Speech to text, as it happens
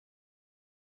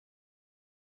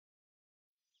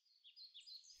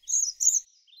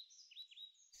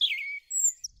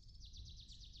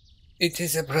It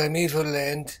is a primeval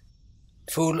land,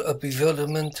 full of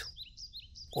bewilderment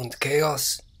and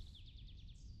chaos.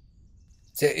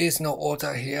 There is no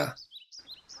order here.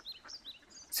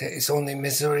 There is only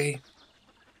misery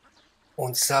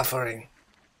and suffering.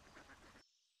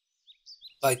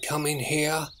 By coming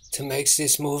here to make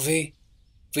this movie,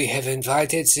 we have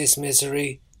invited this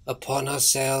misery upon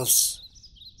ourselves.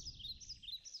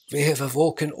 We have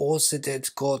awoken all the dead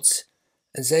gods,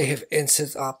 and they have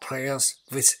answered our prayers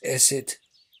with acid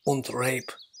and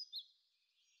rape.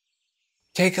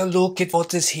 Take a look at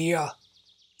what is here.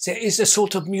 There is a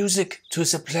sort of music to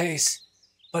the place,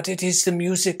 but it is the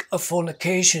music of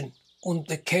fornication and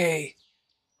decay.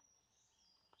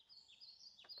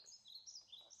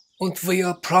 And we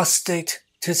are prostrate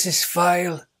to this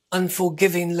vile,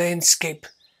 unforgiving landscape,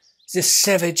 this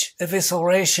savage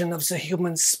evisceration of the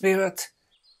human spirit.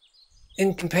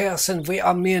 In comparison, we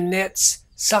are mere gnats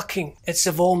sucking at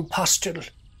the warm pustule.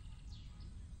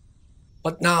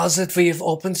 But now that we have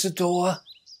opened the door,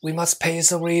 we must pay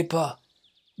the reaper.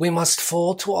 We must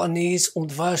fall to our knees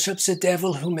and worship the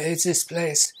devil who made this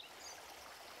place.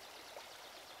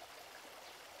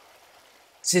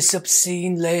 This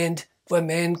obscene land where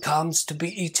man comes to be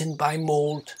eaten by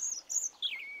mold.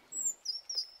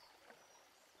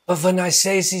 But when I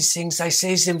say these things, I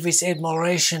say them with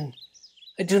admiration.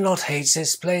 I do not hate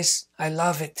this place, I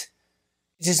love it.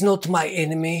 It is not my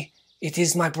enemy, it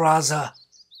is my brother.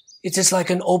 It is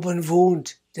like an open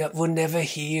wound that will never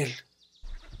heal.